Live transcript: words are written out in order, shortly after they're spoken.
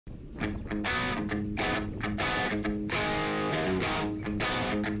Here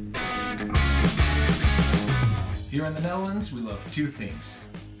in the Netherlands, we love two things: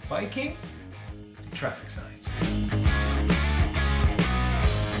 biking and traffic signs.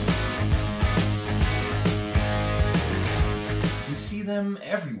 You see them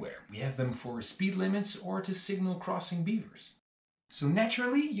everywhere. We have them for speed limits or to signal crossing beavers. So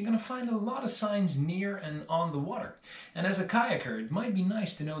naturally, you're going to find a lot of signs near and on the water. And as a kayaker, it might be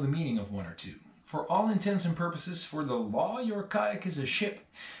nice to know the meaning of one or two. For all intents and purposes, for the law, your kayak is a ship.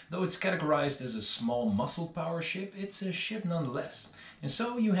 Though it's categorized as a small muscle power ship, it's a ship nonetheless. And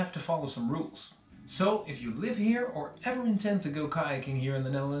so you have to follow some rules. So if you live here or ever intend to go kayaking here in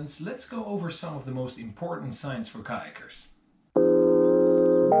the Netherlands, let's go over some of the most important signs for kayakers.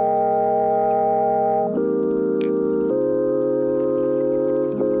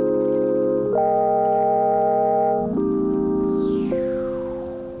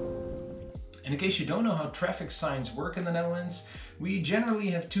 In case you don't know how traffic signs work in the Netherlands, we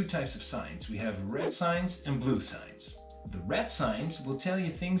generally have two types of signs. We have red signs and blue signs. The red signs will tell you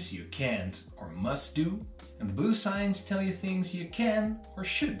things you can't or must do, and the blue signs tell you things you can or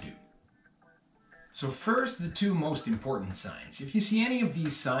should do. So first, the two most important signs. If you see any of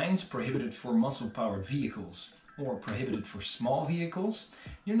these signs, prohibited for muscle-powered vehicles or prohibited for small vehicles,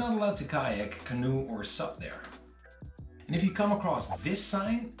 you're not allowed to kayak, canoe or sup there. And if you come across this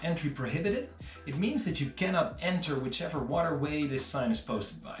sign, entry prohibited, it means that you cannot enter whichever waterway this sign is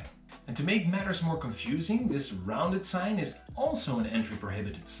posted by. And to make matters more confusing, this rounded sign is also an entry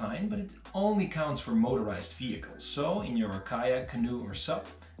prohibited sign, but it only counts for motorized vehicles. So in your kayak, canoe or sup,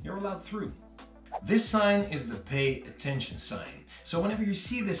 you're allowed through. This sign is the pay attention sign. So whenever you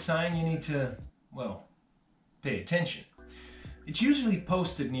see this sign, you need to, well, pay attention. It's usually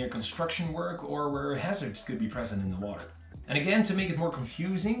posted near construction work or where hazards could be present in the water. And again, to make it more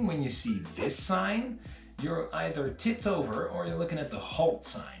confusing, when you see this sign, you're either tipped over or you're looking at the halt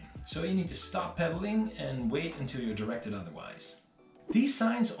sign. So you need to stop pedaling and wait until you're directed otherwise. These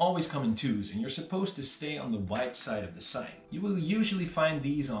signs always come in twos and you're supposed to stay on the white side of the sign. You will usually find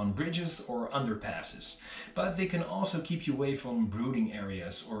these on bridges or underpasses, but they can also keep you away from brooding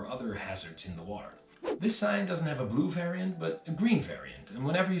areas or other hazards in the water. This sign doesn't have a blue variant, but a green variant. And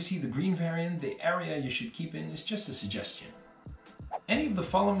whenever you see the green variant, the area you should keep in is just a suggestion. Any of the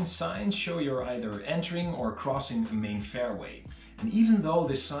following signs show you're either entering or crossing a main fairway. And even though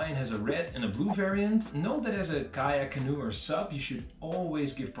this sign has a red and a blue variant, know that as a kayak, canoe or sup, you should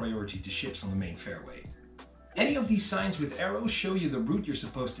always give priority to ships on the main fairway. Any of these signs with arrows show you the route you're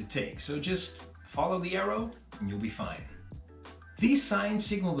supposed to take, so just follow the arrow and you'll be fine. These signs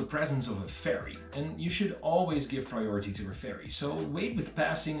signal the presence of a ferry, and you should always give priority to a ferry, so wait with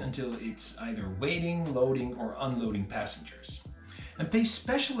passing until it's either waiting, loading or unloading passengers. And pay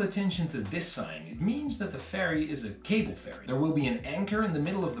special attention to this sign. It means that the ferry is a cable ferry. There will be an anchor in the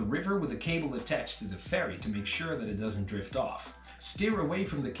middle of the river with a cable attached to the ferry to make sure that it doesn't drift off. Steer away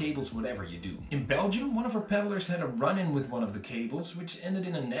from the cables whatever you do. In Belgium, one of our paddlers had a run-in with one of the cables, which ended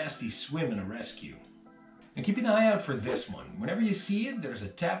in a nasty swim and a rescue. And keep an eye out for this one. Whenever you see it, there's a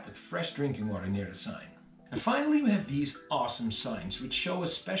tap with fresh drinking water near the sign. And finally, we have these awesome signs, which show a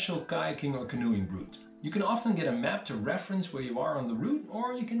special kayaking or canoeing route. You can often get a map to reference where you are on the route,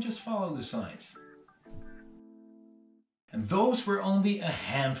 or you can just follow the signs. And those were only a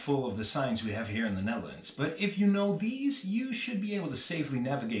handful of the signs we have here in the Netherlands. But if you know these, you should be able to safely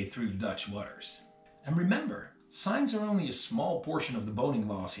navigate through the Dutch waters. And remember, signs are only a small portion of the boating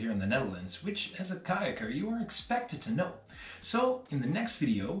laws here in the Netherlands, which as a kayaker you are expected to know. So in the next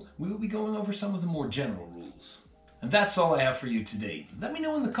video, we will be going over some of the more general rules. And that's all I have for you today. Let me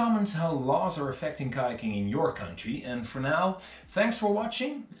know in the comments how laws are affecting kayaking in your country. And for now, thanks for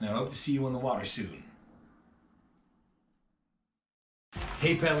watching, and I hope to see you on the water soon.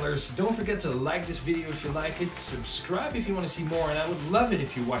 Hey paddlers, don't forget to like this video if you like it, subscribe if you want to see more, and I would love it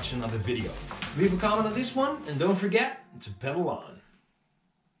if you watch another video. Leave a comment on this one, and don't forget to paddle on.